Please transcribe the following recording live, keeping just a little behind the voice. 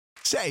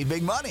Save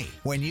big money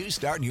when you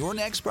start your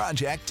next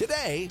project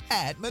today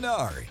at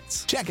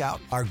Menards. Check out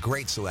our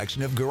great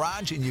selection of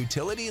garage and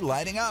utility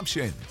lighting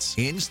options.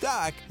 In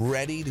stock,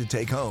 ready to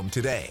take home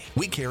today.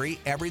 We carry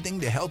everything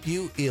to help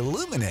you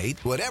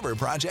illuminate whatever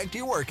project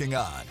you're working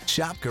on.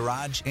 Shop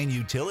garage and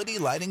utility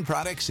lighting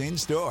products in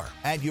store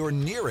at your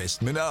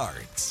nearest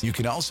Menards. You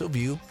can also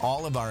view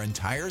all of our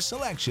entire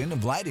selection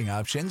of lighting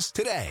options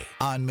today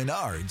on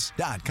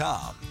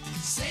Menards.com.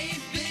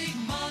 Save big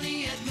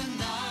money at Menards.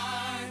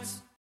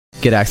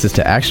 Get access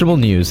to actionable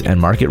news and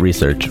market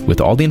research with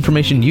all the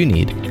information you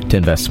need to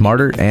invest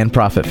smarter and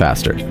profit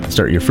faster.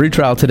 Start your free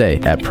trial today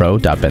at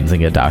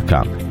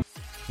pro.benzinga.com.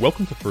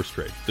 Welcome to First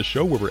Trade, the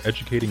show where we're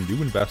educating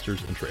new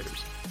investors and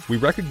traders. We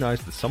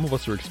recognize that some of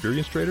us are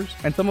experienced traders,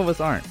 And some of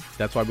us aren't.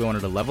 That's why we wanted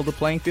to level the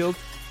playing field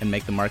and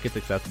make the markets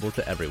accessible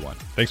to everyone.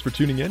 Thanks for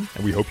tuning in,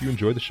 and we hope you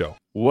enjoy the show.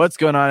 What's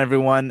going on,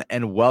 everyone,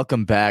 and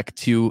welcome back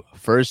to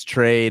First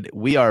Trade.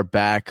 We are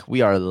back.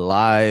 We are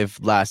live.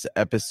 Last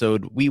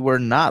episode, we were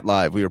not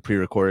live. We were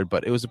pre-recorded,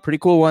 but it was a pretty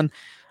cool one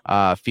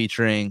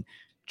featuring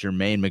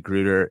Jermaine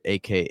Magruder,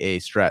 a.k.a.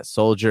 Strat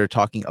Soldier,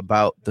 talking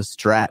about the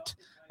Strat.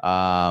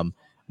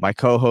 My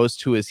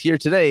co-host, who is here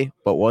today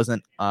but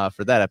wasn't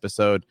for that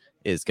episode,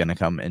 is going to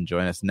come and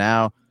join us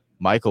now.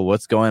 Michael,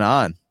 what's going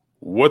on?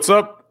 What's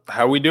up?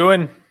 How we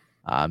doing?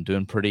 I'm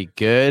doing pretty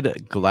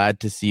good. Glad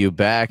to see you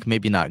back.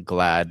 Maybe not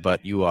glad,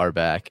 but you are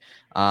back.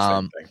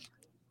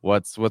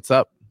 What's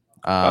up?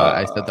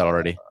 I said that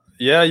already.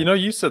 Yeah,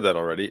 you said that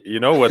already. You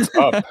know what's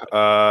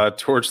up?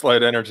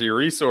 Torchlight Energy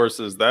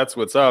Resources. That's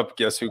what's up.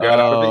 Guess who got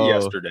out of it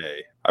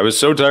yesterday? I was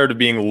so tired of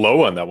being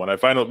low on that one.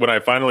 When I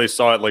finally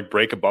saw it like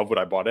break above what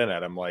I bought in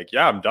at, I'm like,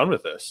 yeah, I'm done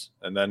with this.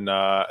 And then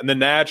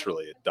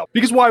naturally it doubled.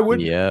 Because why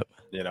wouldn't Yep.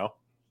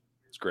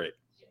 It's great.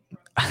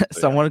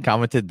 Someone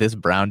commented, this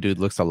brown dude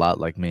looks a lot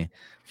like me.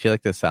 I feel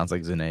like this sounds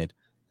like Zunaid.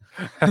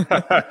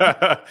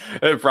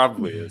 It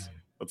probably is.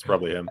 That's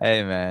probably him.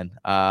 Hey, man.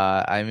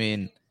 I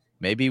mean,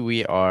 maybe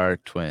we are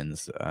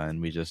twins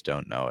and we just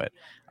don't know it.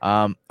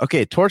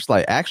 Okay,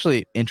 Torchlight,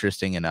 actually,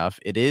 interesting enough,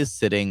 it is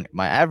sitting,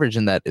 my average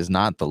in that is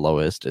not the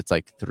lowest. It's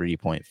like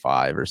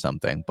 3.5 or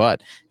something,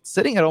 but it's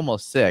sitting at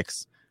almost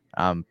 6.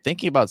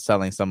 Thinking about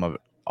selling some of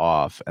it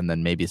off and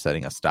then maybe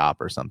setting a stop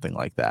or something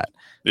like that.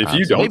 If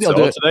you don't sell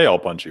it today, I'll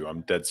punch you.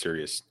 I'm dead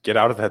serious. Get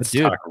out of that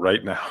stock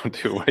right now,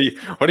 dude.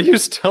 What are you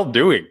still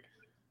doing?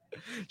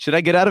 Should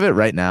I get out of it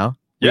right now?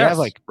 Yes,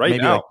 we have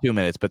maybe now. 2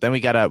 minutes, but then we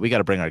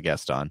gotta bring our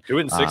guest on. Do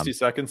it in 60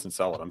 seconds and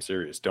sell it. I'm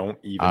serious. Don't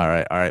even. All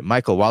right,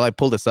 Michael. While I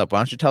pull this up, why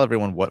don't you tell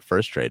everyone what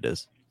First Trade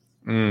is?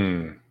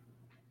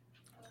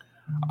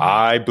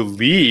 I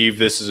believe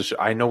this is a show.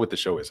 I know what the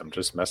show is. I'm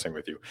just messing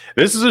with you.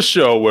 This is a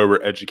show where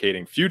we're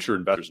educating future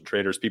investors and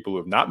traders, people who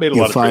have not made a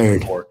lot of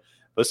trades before.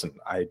 Listen,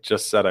 I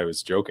just said I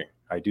was joking.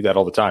 I do that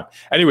all the time.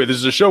 Anyway, this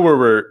is a show where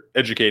we're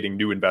educating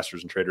new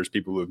investors and traders,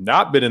 people who have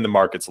not been in the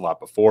markets a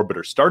lot before, but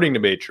are starting to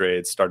make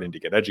trades, starting to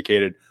get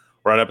educated.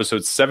 We're on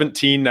episode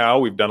 17 now.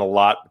 We've done a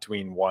lot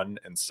between 1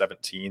 and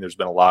 17. There's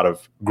been a lot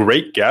of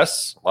great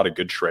guests, a lot of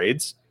good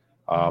trades,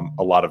 a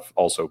lot of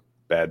also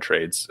bad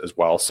trades as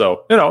well.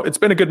 So, it's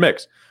been a good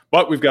mix.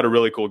 But we've got a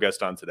really cool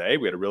guest on today.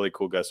 We had a really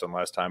cool guest on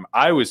last time.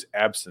 I was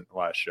absent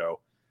last show.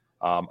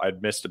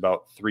 I'd missed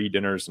about 3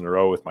 dinners in a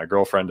row with my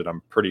girlfriend, and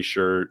I'm pretty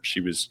sure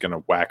she was going to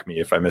whack me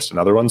if I missed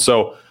another one.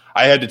 So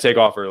I had to take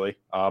off early.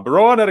 But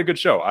Rowan had a good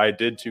show. I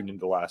did tune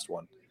into the last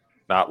one,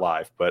 not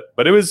live, but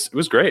it was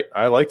great.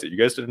 I liked it. You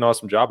guys did an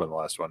awesome job on the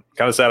last one.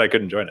 Kind of sad I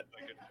couldn't join it.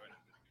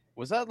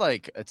 Was that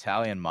like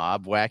Italian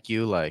mob whack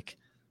you? Like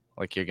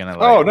you're gonna?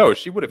 Oh no,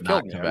 she would have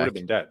killed me. come I would back. have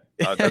been dead.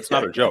 That's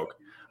not a joke.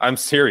 I'm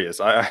serious.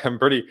 I'm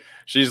pretty.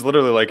 She's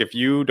literally like, if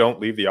you don't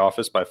leave the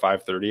office by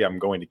 5:30, I'm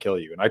going to kill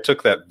you. And I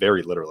took that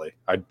very literally.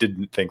 I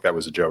didn't think that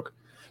was a joke,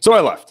 so I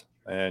left.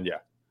 And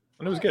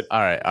and it was good. All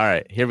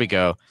right. Here we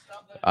go.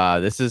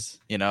 This is,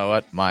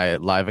 my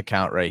live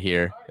account right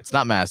here. It's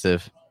not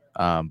massive,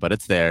 but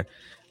it's there.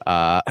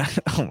 Oh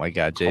my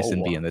God,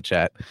 Jason B in the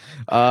chat.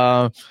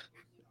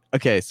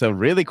 Okay, so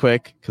really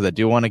quick, because I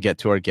do want to get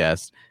to our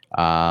guest.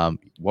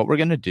 What we're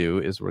gonna do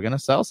is we're gonna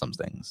sell some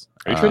things.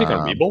 Are you trading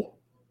on Webull?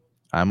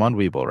 I'm on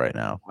Webull right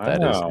now. Wow.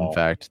 That is in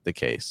fact the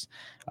case.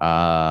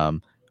 All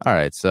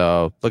right,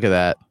 so look at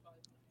that.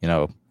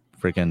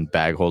 Freaking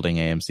bag holding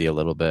AMC a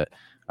little bit.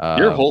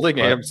 You're holding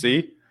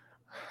AMC?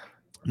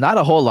 Not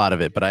a whole lot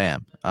of it, but I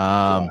am.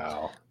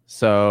 Wow.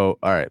 So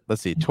all right,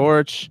 let's see.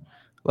 Torch.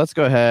 Let's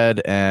go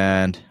ahead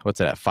and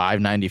what's it at?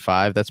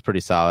 $5.95. That's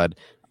pretty solid.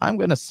 I'm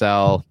gonna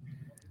sell.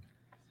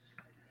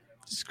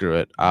 Screw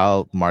it.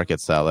 I'll market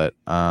sell it.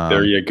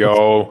 There you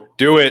go.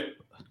 Do it.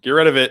 Get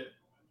rid of it.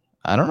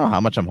 I don't know how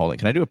much I'm holding.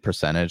 Can I do a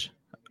percentage?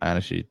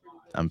 I'm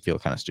feel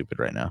kind of stupid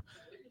right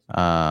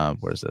now.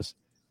 Where's this?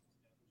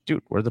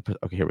 Dude,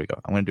 okay, here we go.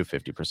 I'm going to do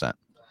 50%.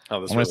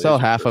 Oh, I'm going to sell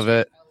half of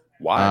it.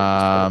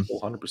 Why?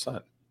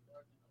 100%.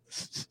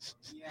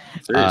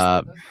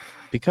 Seriously.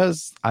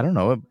 Because I don't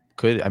know. It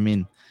could,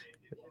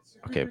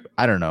 Okay,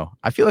 I don't know.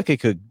 I feel like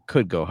it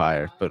could go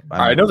higher, but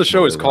I know the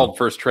show is called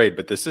First Trade,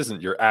 but this isn't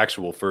your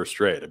actual first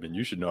trade. I mean,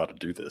 you should know how to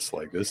do this.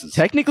 Like, this is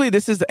technically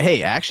this is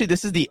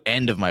the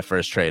end of my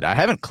first trade. I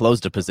haven't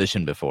closed a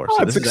position before,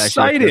 so this is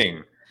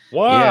exciting.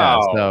 Wow! Yeah,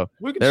 so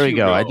there we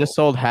go. Go. I just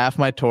sold half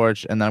my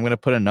torch, and then I'm gonna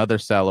put another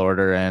sell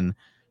order in,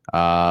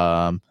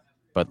 but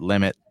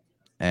limit,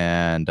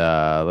 and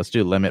let's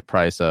do limit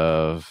price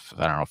of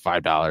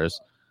 $5.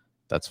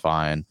 That's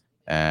fine.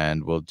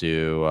 And we'll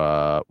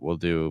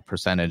do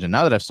percentage. And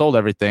now that I've sold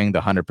everything,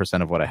 the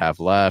 100% of what I have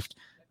left,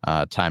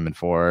 time and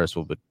force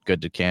will be good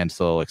to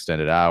cancel,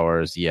 extended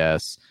hours,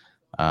 yes,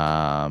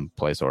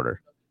 place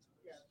order.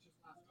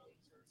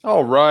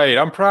 All right,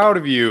 I'm proud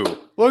of you.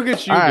 Look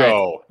at you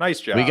go. Nice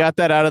job. We got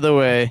that out of the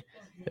way.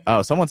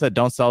 Oh, someone said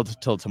don't sell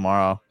till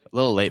tomorrow. A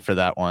little late for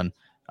that one.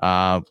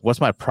 What's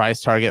my price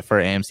target for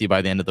AMC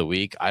by the end of the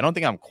week? I don't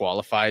think I'm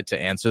qualified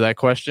to answer that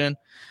question.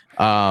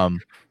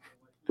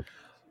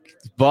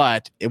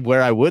 But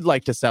where I would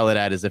like to sell it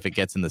at is if it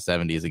gets in the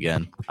 70s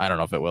again. I don't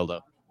know if it will,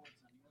 though.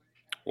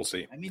 We'll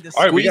see. I mean, the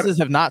squeezes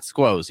have not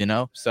squoze,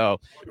 So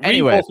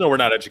anyway. We both know we're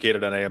not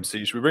educated on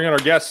AMC. Should we bring in our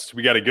guests?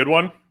 We got a good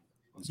one?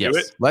 Let's do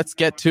it. Let's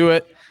get to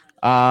it.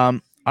 All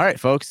right,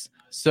 folks.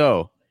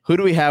 So who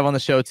do we have on the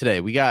show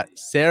today? We got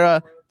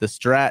Sarah, the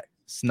Strat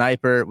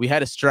Sniper. We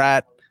had a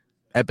Strat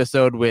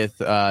episode with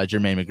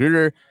Jermaine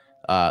Magruder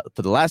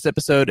for the last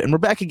episode, and we're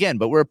back again,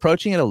 but we're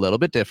approaching it a little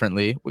bit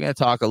differently. We're going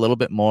to talk a little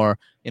bit more,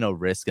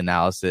 risk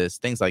analysis,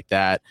 things like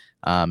that.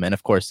 And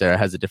of course, Sarah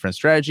has a different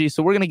strategy,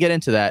 so we're going to get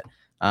into that.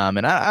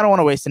 And I don't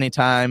want to waste any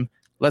time.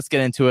 Let's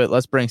get into it.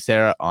 Let's bring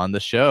Sarah on the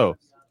show.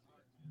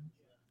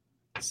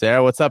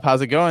 Sarah, what's up?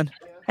 How's it going?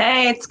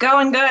 Hey, it's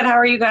going good. How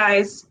are you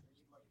guys?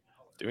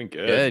 Doing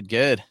good.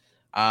 Good.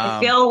 I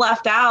feel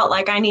left out,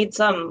 like I need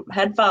some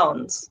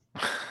headphones.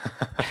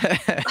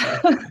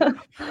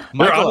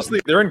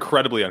 They're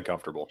incredibly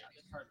uncomfortable.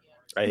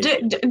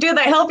 Do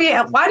they help you?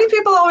 Why do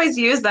people always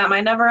use them? I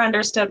never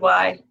understood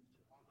why.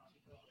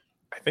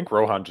 I think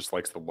Rohan just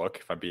likes the look,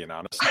 if I'm being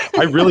honest.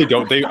 I really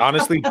don't. They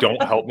honestly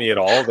don't help me at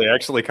all. They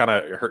actually kind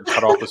of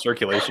cut off the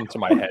circulation to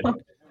my head.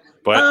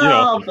 But, I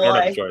don't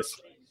have a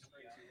choice.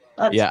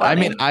 That's funny. I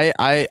mean,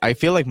 I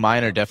feel like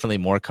mine are definitely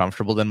more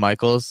comfortable than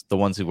Michael's, the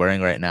ones he's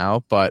wearing right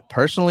now. But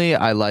personally,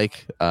 I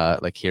like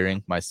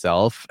hearing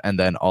myself, and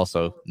then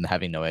also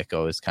having no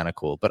echo is kind of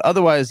cool. But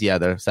otherwise, yeah,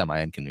 they're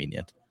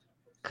semi-inconvenient.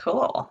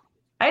 Cool.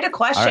 I had a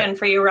question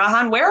for you,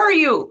 Rohan. Where are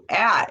you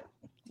at?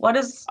 What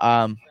is?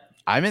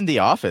 I'm in the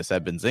office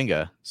at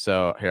Benzinga.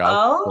 So here,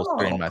 I'll full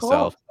screen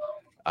myself.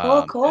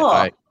 Cool.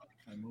 If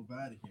I move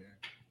out of here.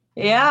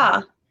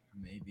 Yeah.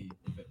 Maybe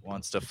if it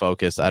wants to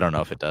focus, I don't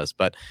know if it does,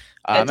 but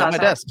I'm at my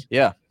desk.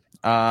 Yeah.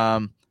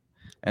 And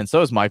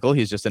so is Michael.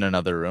 He's just in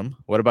another room.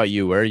 What about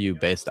you? Where are you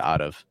based out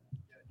of?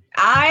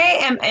 I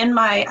am in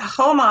my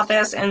home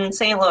office in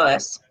St.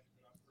 Louis.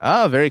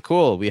 Oh, very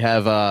cool. We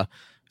have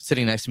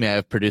sitting next to me, I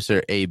have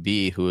producer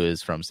AB, who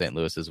is from St.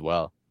 Louis as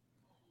well.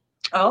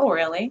 Oh,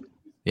 really?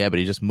 Yeah, but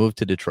he just moved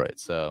to Detroit,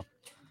 so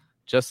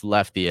just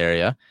left the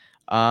area.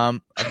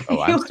 I'm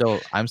still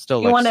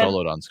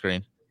soloed on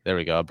screen. There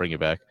we go. I'll bring you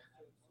back.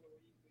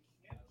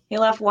 He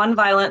left one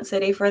violent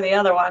city for the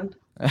other one.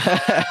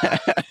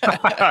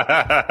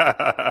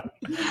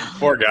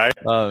 Poor guy.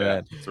 Oh,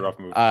 man. It's a rough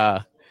move.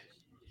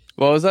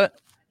 What was that?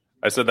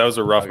 I said that was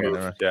a rough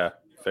move. Yeah,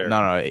 fair.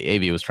 No,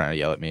 AB was trying to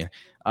yell at me.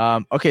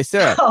 Okay,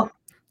 Sarah.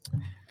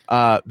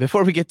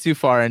 Before we get too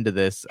far into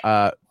this,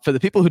 for the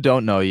people who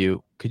don't know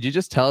you, could you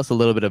just tell us a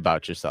little bit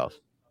about yourself?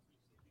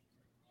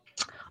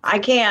 I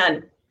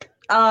can.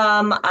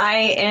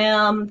 I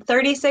am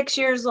 36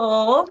 years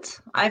old.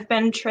 I've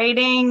been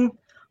trading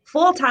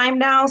full-time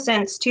now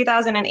since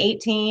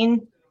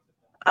 2018.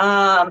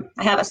 I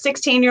have a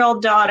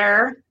 16-year-old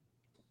daughter,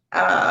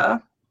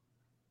 and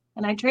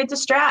I trade the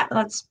strat.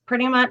 That's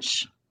pretty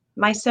much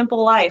my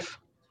simple life.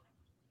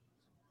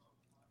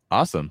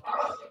 Awesome.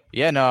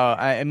 Yeah, no,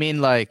 I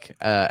mean, I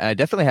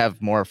definitely have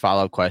more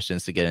follow-up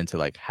questions to get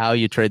into, how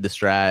you trade the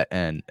strat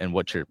and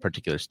what your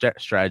particular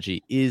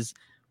strategy is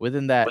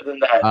within that.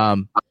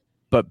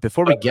 But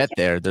before we get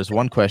there, there's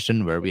one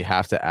question where we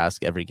have to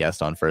ask every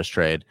guest on First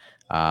Trade,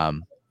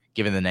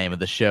 given the name of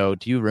the show.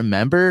 Do you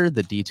remember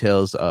the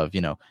details of,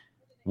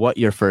 what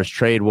your first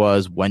trade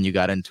was, when you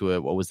got into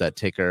it? What was that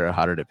ticker?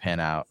 How did it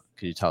pan out?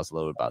 Could you tell us a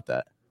little bit about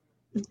that?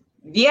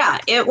 Yeah,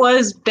 it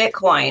was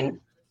Bitcoin.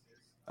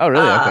 Oh,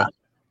 really? Okay.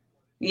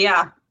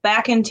 Yeah,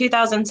 back in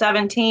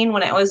 2017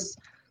 when it was,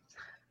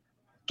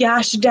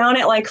 down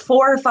at 4,000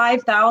 or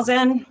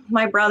 5,000,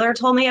 my brother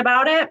told me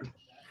about it.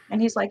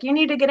 And he's like, you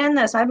need to get in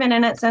this. I've been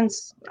in it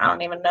since, I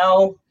don't even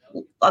know,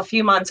 a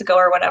few months ago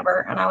or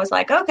whatever. And I was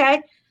like,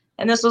 okay.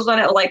 And this was when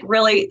it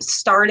really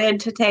started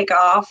to take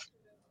off.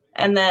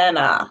 And then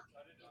I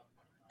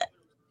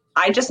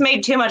just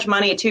made too much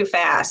money too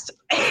fast.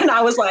 And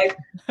I was like,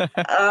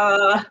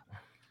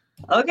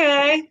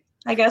 okay,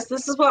 I guess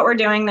this is what we're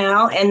doing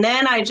now. And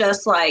then I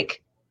just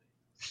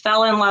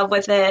fell in love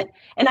with it.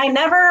 And I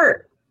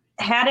never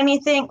had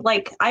anything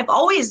I've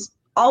always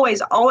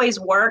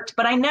worked,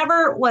 but I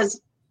never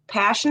was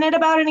passionate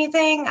about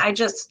anything. I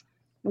just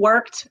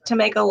worked to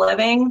make a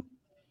living.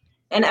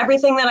 And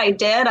everything that I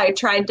did, I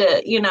tried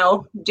to,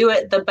 do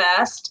it the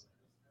best.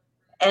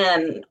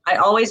 And I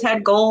always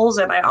had goals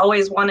and I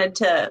always wanted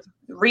to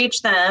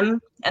reach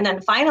them. And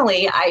then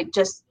finally, I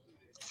just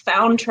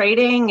found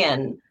trading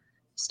and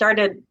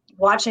started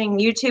watching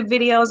YouTube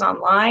videos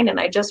online. And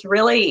I just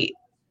really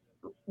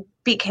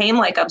became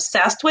like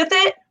obsessed with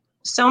it,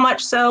 so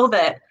much so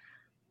that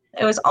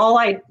it was all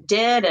I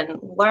did and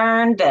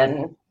learned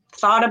and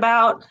thought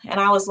about. And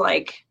I was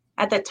like,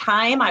 at the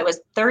time I was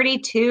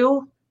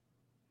 32,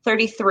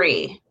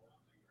 33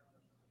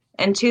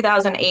 in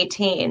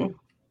 2018.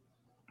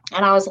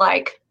 And I was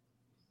like,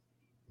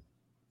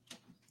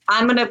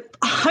 I'm going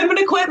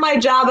to quit my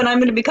job and I'm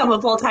going to become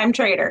a full-time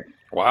trader.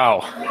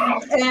 Wow.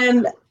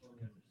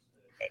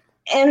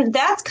 And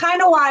that's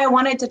kind of why I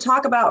wanted to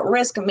talk about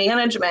risk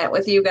management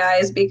with you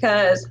guys,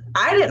 because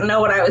I didn't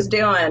know what I was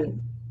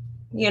doing,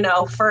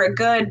 for a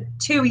good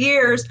 2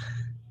 years.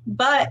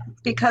 But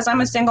because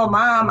I'm a single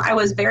mom, I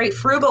was very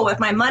frugal with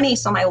my money,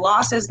 so my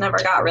losses never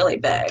got really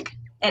big.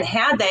 And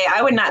had they,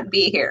 I would not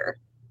be here.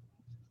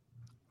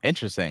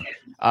 Interesting.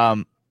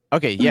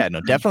 Okay, yeah,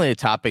 no, definitely a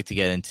topic to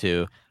get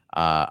into.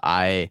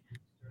 I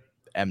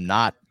am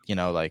not,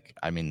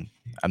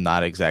 I'm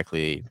not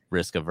exactly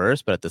risk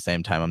averse, but at the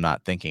same time, I'm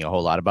not thinking a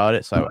whole lot about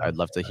it. So I'd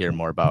love to hear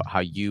more about how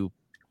you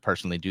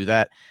personally do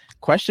that.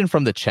 Question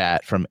from the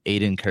chat from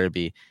Aiden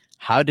Kirby.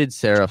 How did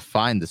Sarah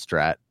find the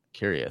strat?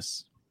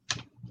 Curious.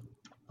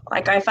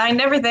 Like, I find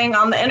everything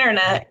on the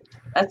internet.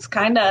 That's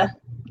kind of,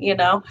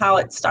 how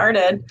it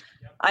started.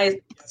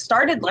 I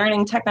started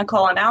learning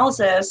technical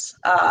analysis,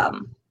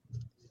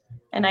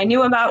 and I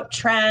knew about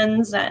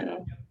trends,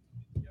 and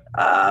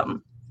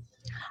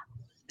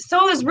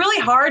so it was really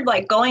hard,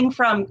 like going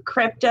from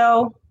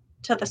crypto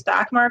to the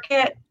stock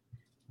market,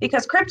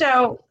 because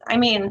crypto,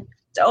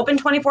 it's open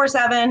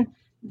 24/7.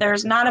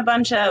 There's not a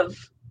bunch of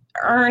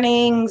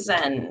earnings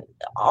and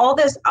all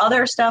this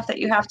other stuff that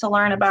you have to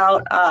learn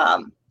about.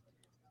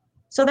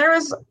 So there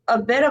was a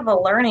bit of a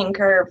learning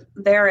curve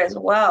there as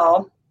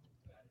well.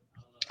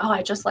 Oh,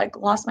 I just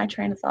lost my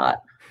train of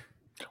thought.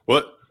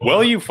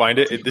 Well, you find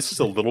it. This is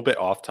a little bit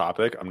off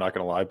topic. I'm not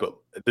going to lie, but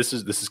this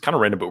is kind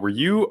of random. But are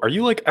you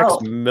like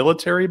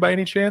ex-military by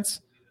any chance?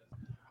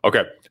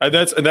 Okay, and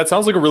that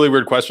sounds like a really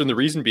weird question. The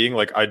reason being,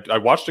 like, I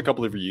watched a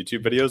couple of your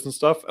YouTube videos and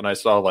stuff, and I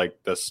saw like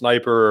the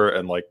sniper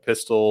and like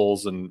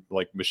pistols and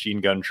like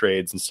machine gun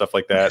trades and stuff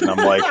like that. And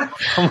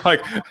I'm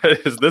like,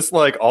 is this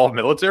like all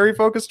military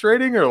focused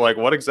trading, or like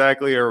what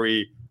exactly are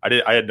we?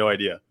 I had no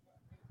idea.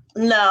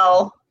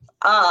 No.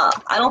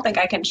 I don't think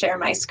I can share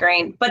my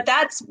screen, but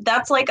that's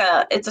like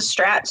it's a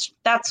strat.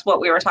 That's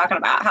what we were talking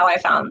about, how I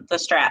found the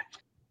strat.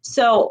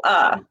 So,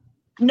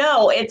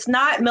 no, it's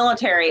not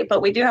military,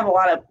 but we do have a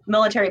lot of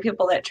military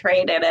people that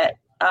trade in it.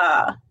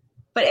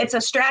 But it's a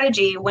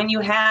strategy when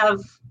you have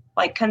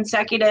like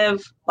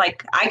consecutive,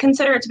 like I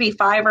consider it to be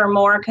 5 or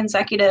more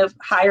consecutive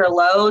higher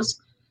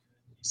lows.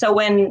 So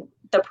when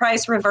the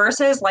price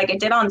reverses, like it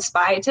did on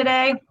SPY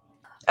today.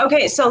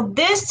 Okay, so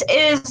this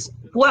is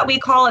what we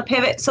call a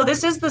pivot. So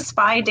this is the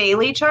SPY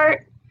daily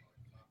chart.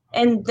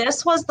 And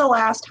this was the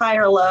last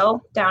higher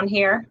low down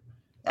here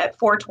at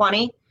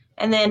 420.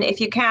 And then if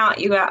you count,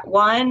 you got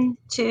 1,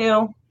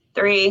 2,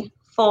 3,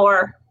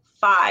 4,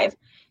 5.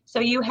 So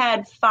you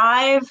had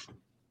 5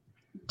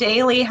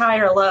 daily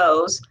higher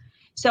lows.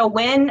 So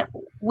when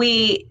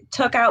we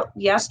took out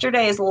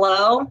yesterday's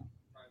low,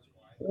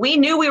 we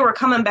knew we were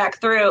coming back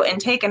through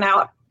and taking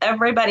out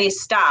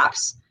everybody's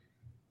stops.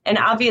 And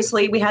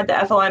obviously we had the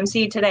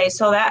FOMC today,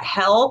 so that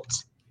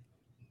helped.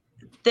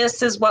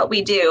 This is what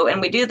we do, and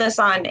we do this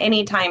on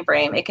any time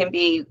frame. It can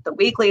be the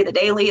weekly, the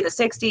daily, the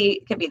 60,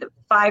 it can be the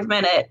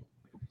 5-minute.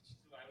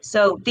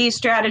 So these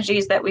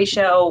strategies that we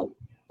show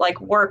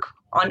like work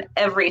on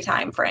every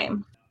time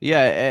frame.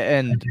 Yeah,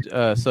 and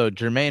so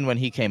Jermaine, when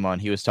he came on,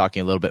 he was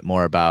talking a little bit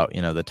more about,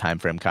 the time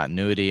frame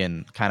continuity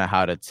and kind of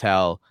how to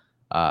tell.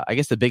 I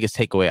guess the biggest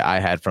takeaway I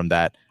had from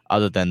that,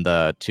 other than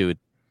the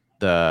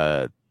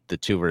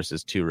 2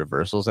 versus 2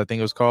 reversals, I think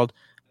it was called,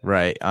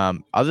 right?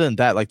 Other than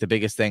that, like the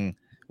biggest thing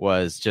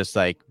was just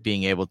like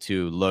being able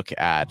to look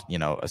at,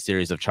 a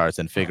series of charts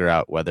and figure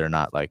out whether or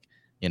not like,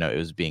 it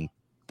was being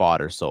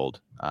bought or sold.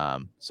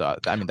 So,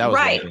 that was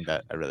right. One thing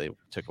that I really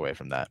took away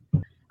from that.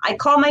 I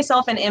call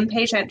myself an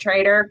impatient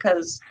trader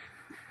because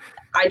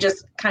I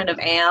just kind of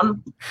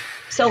am.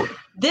 So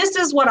this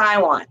is what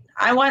I want.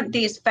 I want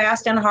these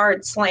fast and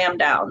hard slam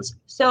downs.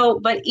 So,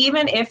 but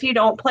even if you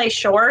don't play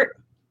short,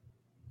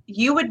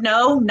 you would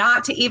know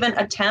not to even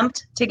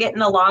attempt to get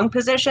in a long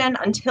position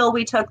until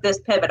we took this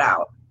pivot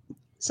out.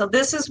 So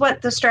this is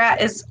what the strat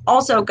is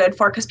also good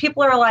for, because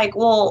people are like,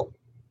 well,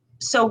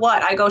 so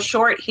what? I go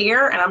short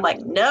here? And I'm like,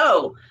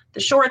 no, the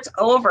short's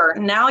over.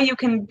 Now you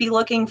can be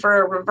looking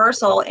for a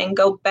reversal and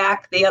go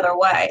back the other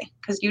way,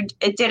 because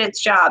it did its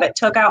job. It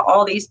took out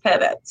all these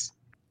pivots.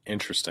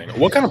 Interesting.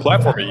 What kind of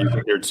platform are you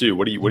using here too?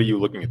 What are you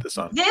looking at this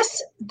on?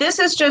 This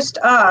is just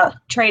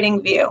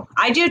TradingView.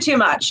 I do too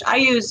much. I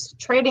use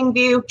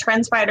TradingView,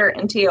 TrendSpider,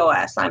 and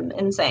TOS. I'm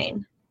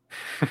insane.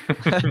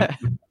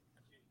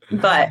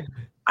 But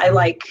I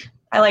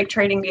like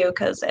TradingView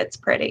because it's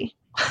pretty.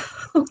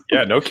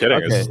 Yeah, no kidding.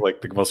 Okay. This is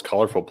like the most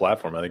colorful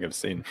platform I think I've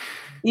seen.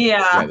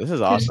 Yeah. Yeah, this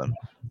is awesome.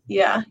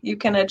 Yeah, you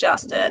can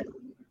adjust it.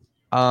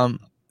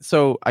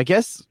 So I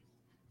guess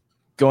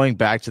going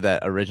back to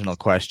that original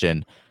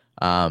question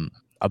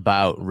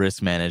about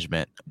risk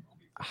management,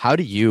 how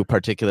do you,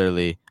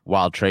 particularly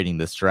while trading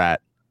the strat,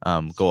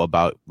 go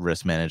about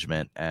risk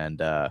management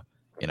and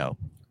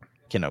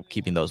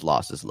keeping those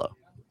losses low?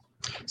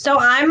 So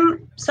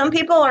some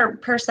people are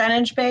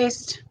percentage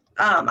based.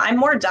 I'm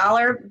more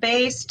dollar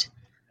based.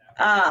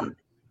 And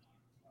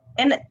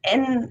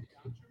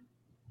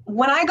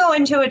when I go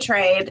into a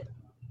trade,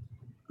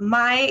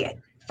 my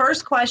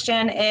first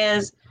question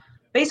is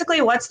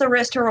basically, what's the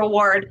risk to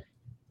reward?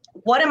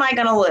 What am I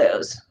going to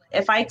lose?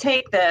 If I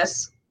take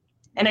this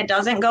and it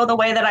doesn't go the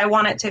way that I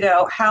want it to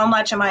go, how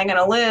much am I going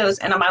to lose?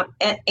 And am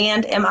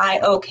I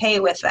okay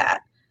with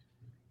that?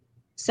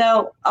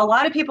 So a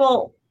lot of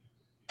people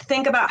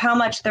think about how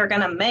much they're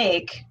going to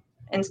make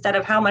instead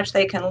of how much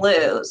they can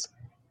lose.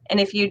 And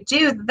if you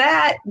do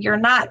that, you're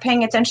not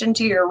paying attention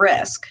to your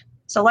risk.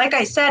 So like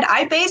I said,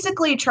 I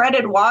basically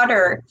treaded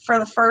water for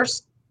the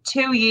first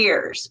 2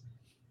 years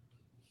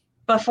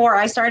before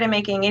I started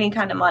making any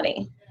kind of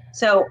money.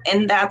 So,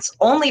 and that's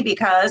only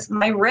because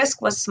my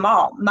risk was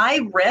small. My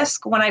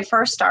risk when I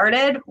first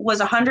started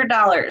was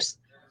 $100.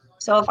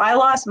 So if I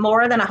lost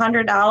more than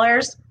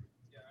 $100,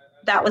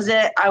 that was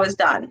it. I was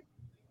done.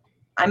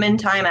 I'm in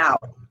timeout.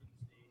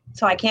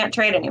 So I can't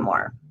trade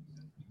anymore.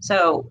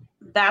 So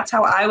that's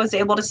how I was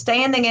able to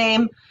stay in the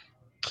game,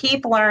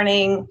 keep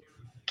learning,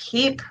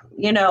 keep,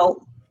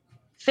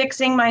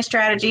 fixing my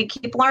strategy,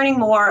 keep learning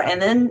more.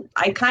 And then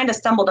I kind of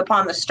stumbled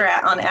upon the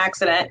strat on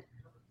accident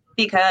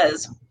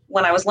because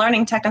when I was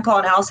learning technical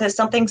analysis,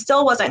 something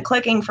still wasn't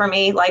clicking for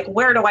me. Like,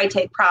 where do I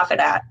take profit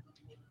at?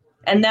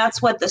 And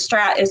that's what the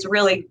strat is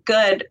really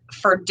good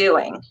for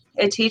doing.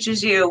 It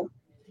teaches you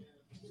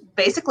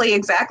basically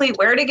exactly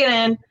where to get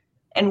in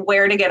and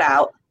where to get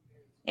out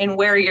and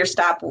where you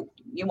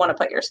want to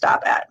put your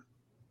stop at.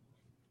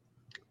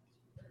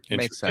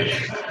 Makes sense.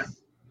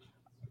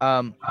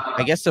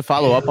 I guess to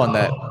follow up on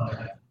that,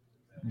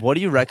 what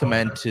do you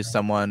recommend to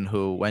someone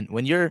who,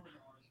 when you're,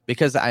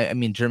 because I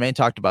mean, Jermaine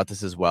talked about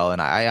this as well, and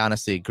I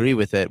honestly agree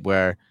with it,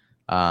 where,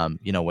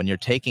 when you're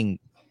taking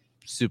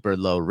super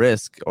low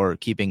risk or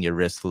keeping your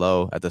risk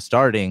low at the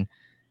starting,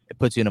 it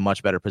puts you in a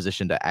much better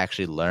position to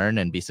actually learn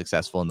and be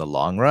successful in the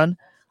long run.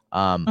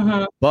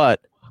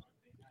 But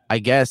I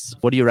guess,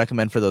 what do you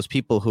recommend for those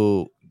people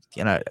who,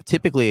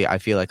 typically I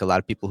feel like a lot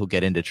of people who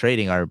get into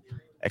trading are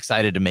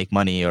excited to make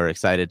money or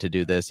excited to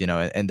do this,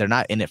 and they're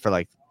not in it for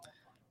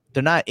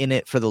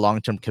the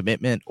long-term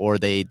commitment, or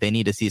they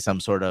need to see some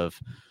sort of,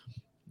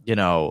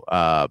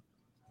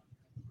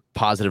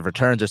 positive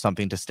returns or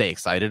something to stay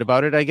excited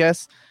about it, I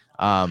guess.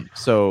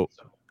 So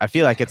I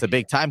feel like it's a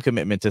big time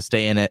commitment to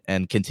stay in it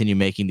and continue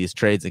making these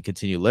trades and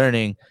continue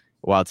learning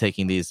while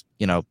taking these,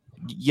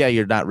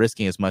 you're not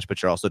risking as much,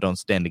 but you also don't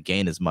stand to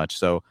gain as much.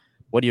 So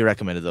what do you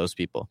recommend to those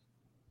people?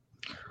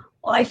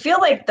 Well, I feel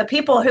like the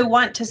people who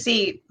want to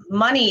see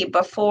money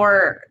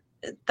before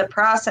the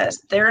process,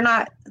 they're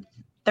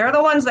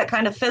the ones that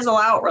kind of fizzle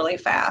out really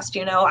fast.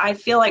 I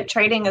feel like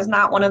trading is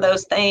not one of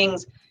those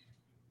things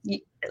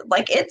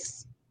like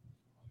it's,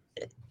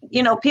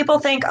 people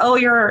think, oh,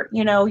 you're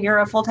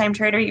a full-time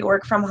trader, you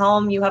work from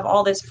home, you have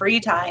all this free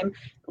time.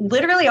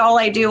 Literally all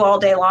I do all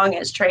day long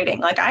is trading.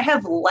 Like, I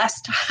have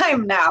less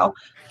time now,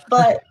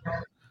 but,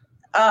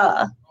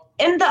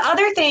 and the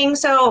other thing,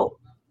 so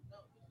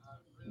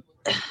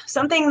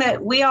something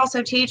that we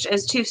also teach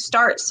is to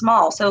start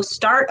small. So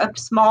start a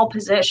small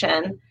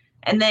position,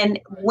 and then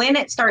when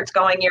it starts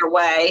going your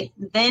way,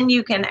 then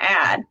you can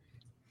add.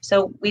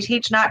 So we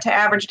teach not to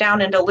average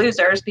down into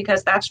losers,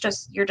 because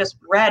you're just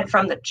red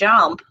from the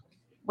jump,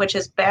 which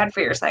is bad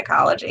for your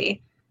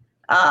psychology.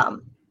 I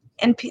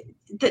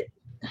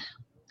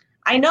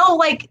know,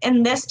 like,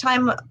 in this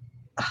time,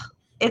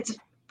 it's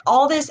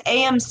all this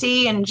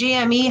AMC and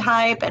GME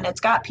hype, and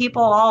it's got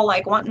people all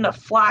like wanting to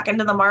flock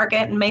into the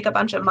market and make a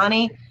bunch of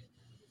money.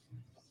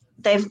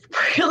 They've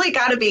really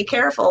got to be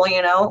careful,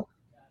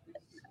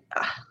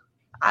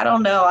 I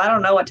don't know. I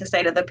don't know what to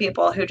say to the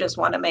people who just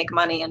want to make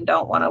money and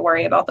don't want to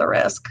worry about the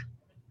risk.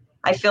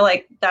 I feel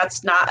like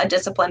that's not a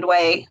disciplined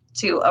way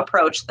to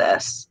approach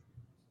this.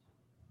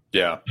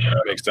 Yeah,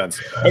 that makes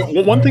sense.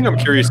 One thing I'm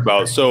curious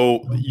about,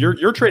 so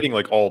you're trading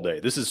like all day.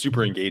 This is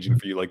super engaging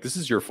for you. Like, this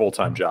is your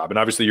full-time job. And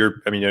obviously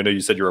I know you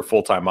said you're a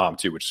full-time mom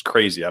too, which is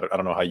crazy. I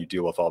don't know how you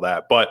deal with all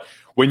that. But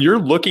when you're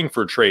looking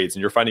for trades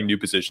and you're finding new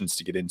positions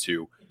to get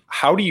into,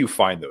 how do you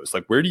find those?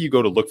 Like, where do you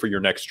go to look for your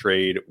next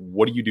trade?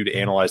 What do you do to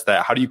analyze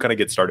that? How do you kind of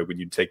get started when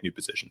you take new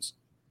positions?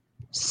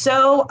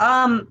 So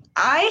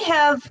I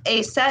have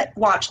a set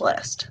watch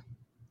list,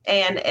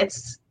 and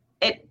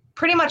it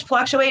pretty much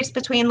fluctuates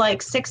between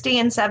like 60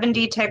 and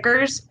 70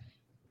 tickers.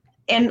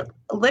 And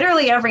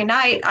literally every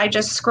night I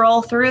just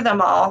scroll through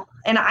them all.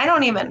 And I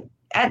don't even,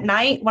 at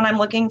night when I'm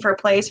looking for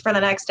plays for the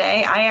next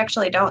day, I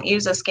actually don't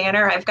use a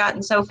scanner. I've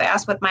gotten so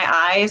fast with my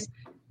eyes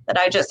that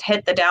I just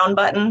hit the down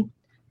button.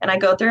 and I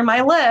go through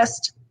my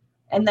list,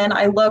 and then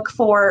I look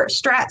for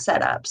strat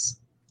setups.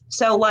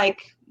 So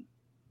like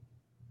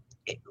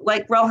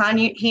Rohan,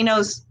 he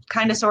knows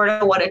kind of sort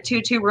of what a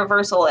 2-2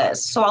 reversal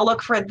is. So I'll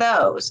look for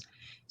those.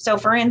 So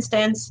for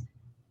instance,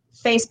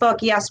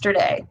 Facebook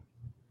yesterday,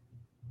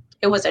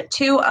 it was a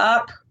 2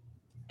 up.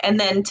 And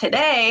then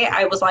today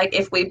I was like,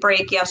 if we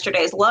break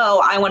yesterday's low,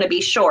 I want to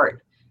be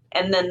short.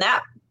 And then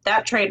that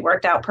trade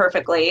worked out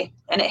perfectly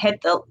and it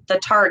hit the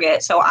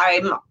target. So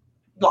I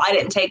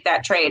didn't take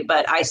that trade,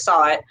 but I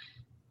saw it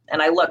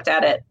and I looked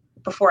at it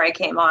before I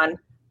came on.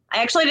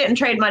 I actually didn't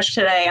trade much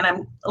today, and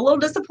I'm a little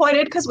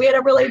disappointed because we had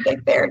a really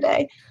big bear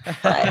day.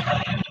 But,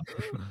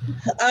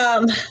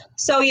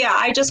 so yeah,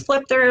 I just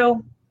flipped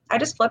through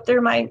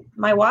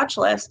my watch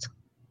list.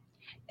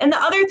 And the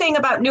other thing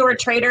about newer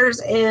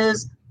traders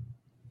is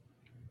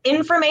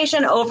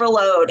information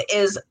overload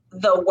is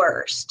the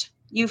worst.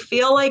 You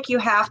feel like you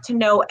have to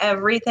know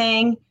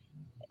everything.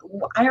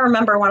 I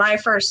remember when I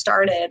first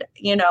started,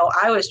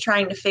 I was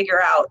trying to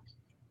figure out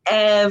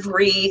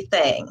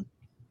everything,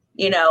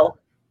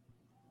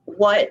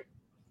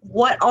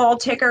 what all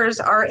tickers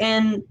are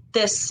in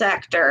this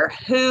sector,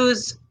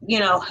 who's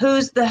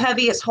the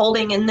heaviest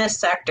holding in this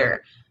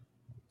sector.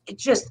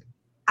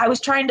 I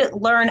was trying to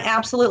learn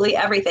absolutely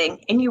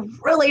everything, and you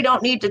really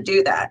don't need to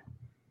do that.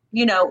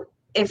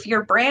 If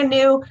you're brand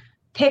new,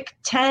 pick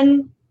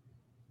 10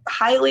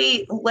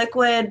 highly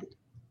liquid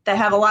that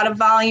have a lot of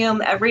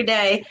volume every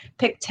day,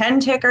 pick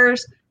 10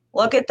 tickers,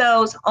 look at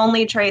those,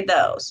 only trade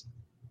those,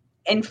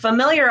 and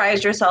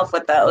familiarize yourself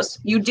with those.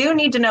 You do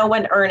need to know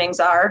when earnings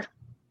are.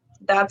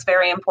 That's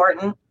very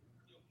important.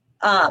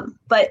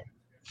 But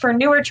for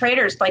newer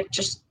traders,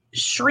 just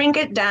shrink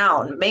it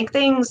down, make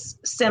things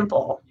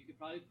simple.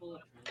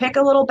 Pick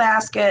a little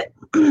basket,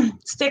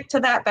 stick to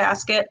that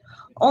basket,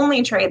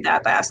 only trade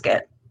that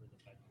basket.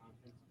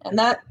 And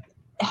that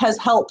has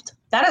helped.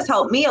 That has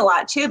helped me a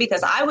lot too,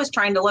 because I was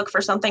trying to look for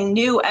something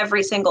new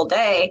every single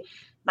day.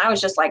 And I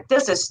was just like,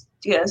 this is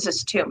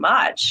too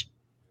much.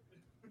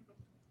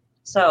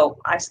 So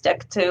I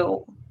stick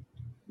to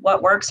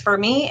what works for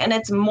me, and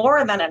it's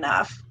more than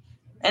enough.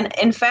 And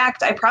in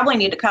fact, I probably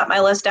need to cut my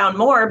list down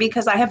more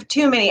because I have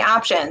too many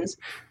options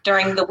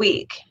during the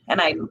week. And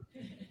I'm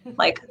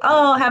like,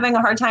 having a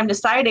hard time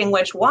deciding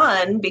which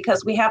one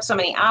because we have so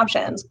many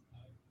options.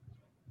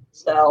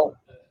 So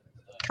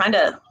kind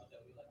of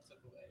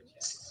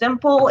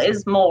simple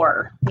is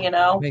more,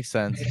 Makes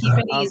sense. Keep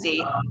it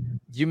easy.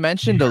 You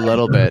mentioned a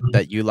little bit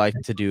that you like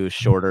to do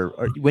shorter,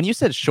 or when you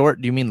said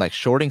short, do you mean like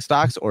shorting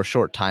stocks or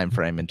short time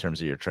frame in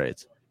terms of your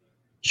trades?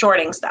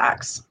 Shorting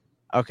stocks.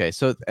 Okay.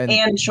 So,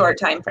 and short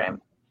time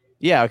frame.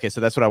 Yeah. Okay.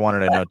 So that's what I wanted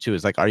to know too,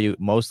 is are you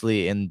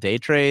mostly in day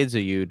trades?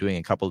 Are you doing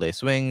a couple day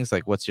swings?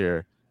 What's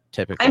your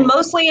typical? I'm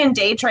mostly in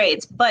day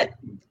trades, but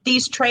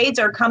these trades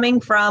are coming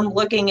from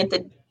looking at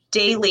the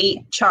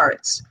daily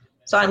charts.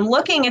 So I'm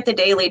looking at the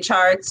daily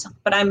charts,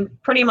 but I'm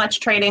pretty much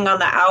trading on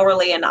the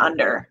hourly and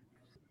under.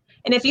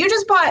 And if you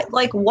just bought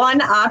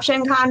one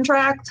option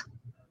contract,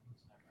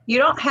 you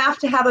don't have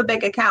to have a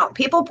big account.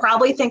 People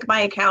probably think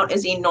my account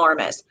is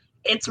enormous.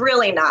 It's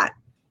really not.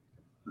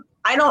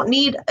 I don't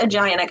need a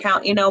giant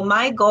account.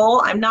 My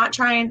goal, I'm not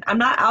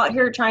out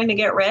here trying to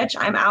get rich.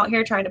 I'm out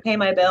here trying to pay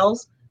my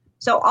bills.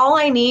 So all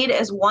I need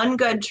is one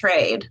good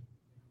trade,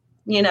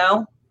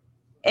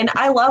 and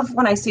I love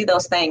when I see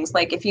those things.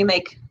 If you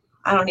make,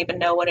 I don't even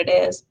know what it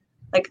is,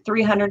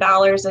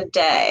 $300 a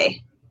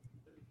day.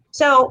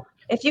 So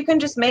if you can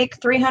just make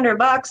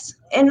 $300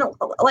 in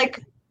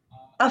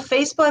a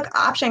Facebook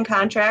option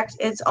contract,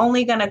 it's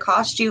only going to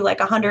cost you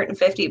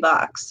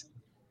 $150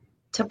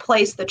 to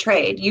place the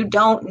trade. You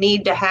don't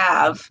need to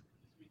have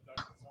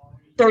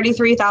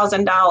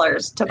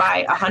 $33,000 to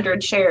buy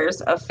 100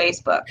 shares of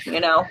Facebook,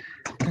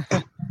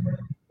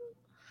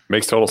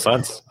 Makes total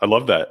sense. I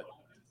love that.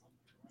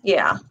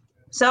 Yeah.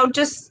 So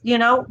just,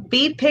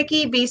 be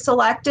picky, be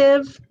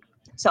selective.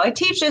 So I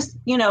teach this,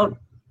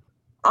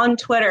 on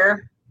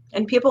Twitter,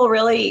 and people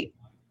really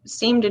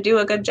seem to do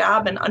a good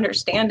job and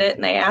understand it.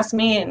 And they ask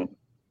me, and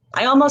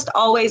I almost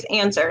always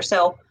answer.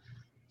 So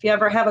if you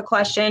ever have a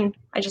question,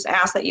 I just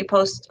ask that you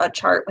post a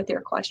chart with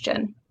your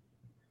question.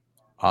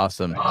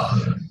 Awesome.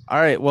 All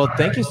right. Well,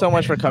 thank you so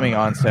much for coming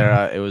on,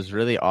 Sarah. It was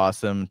really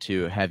awesome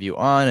to have you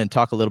on and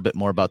talk a little bit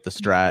more about the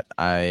strat.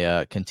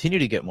 I continue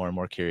to get more and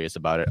more curious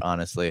about it,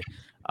 honestly.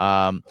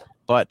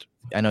 But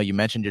I know you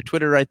mentioned your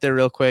Twitter right there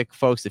real quick.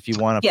 Folks, if you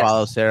want to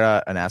follow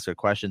Sarah and ask her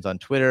questions on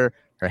Twitter,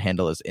 her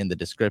handle is in the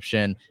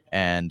description.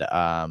 And,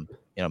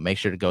 make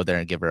sure to go there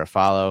and give her a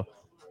follow.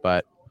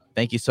 But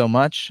thank you so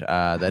much.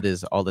 That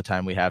is all the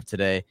time we have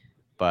today.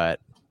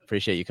 But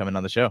appreciate you coming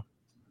on the show.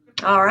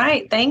 All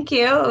right. Thank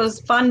you. It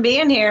was fun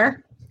being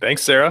here.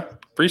 Thanks, Sarah.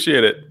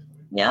 Appreciate it.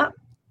 Yeah.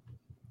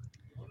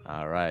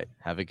 All right.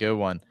 Have a good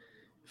one.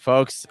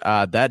 Folks,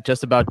 that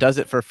just about does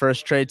it for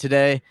First Trade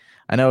today.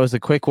 I know it was a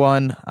quick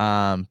one,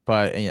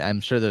 but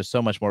I'm sure there's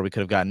so much more we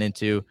could have gotten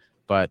into.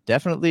 But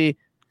definitely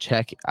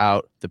check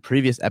out the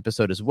previous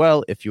episode as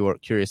well. If you're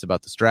curious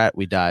about the strat,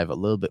 we dive a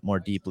little bit more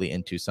deeply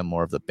into some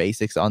more of the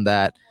basics on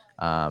that.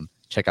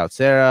 Check out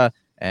Sarah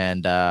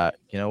And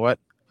you know what?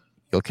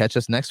 You'll catch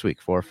us next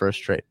week for our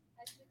first trade.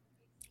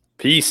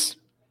 Peace.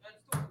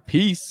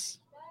 Peace.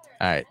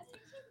 All right.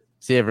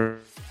 See you, everyone.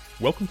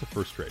 Welcome to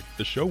First Trade,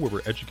 the show where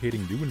we're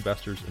educating new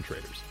investors and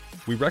traders.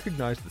 We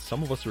recognize that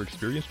some of us are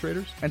experienced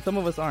traders, and some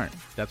of us aren't.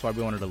 That's why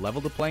we wanted to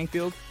level the playing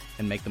field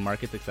and make the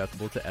markets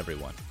accessible to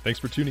everyone. Thanks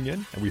for tuning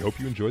in, and we hope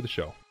you enjoy the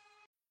show.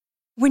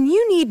 When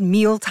you need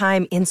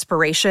mealtime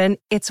inspiration,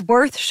 it's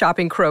worth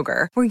shopping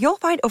Kroger, where you'll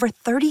find over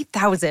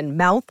 30,000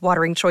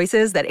 mouth-watering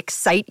choices that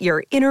excite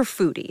your inner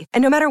foodie.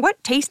 And no matter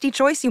what tasty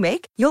choice you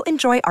make, you'll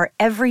enjoy our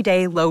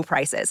everyday low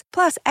prices,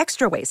 plus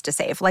extra ways to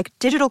save, like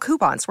digital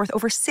coupons worth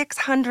over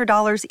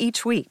 $600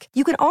 each week.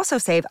 You can also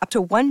save up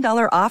to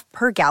 $1 off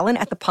per gallon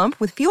at the pump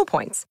with fuel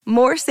points.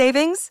 More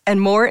savings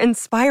and more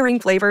inspiring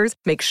flavors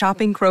make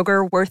shopping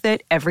Kroger worth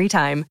it every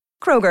time.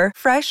 Kroger,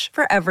 fresh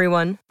for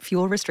everyone.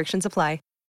 Fuel restrictions apply.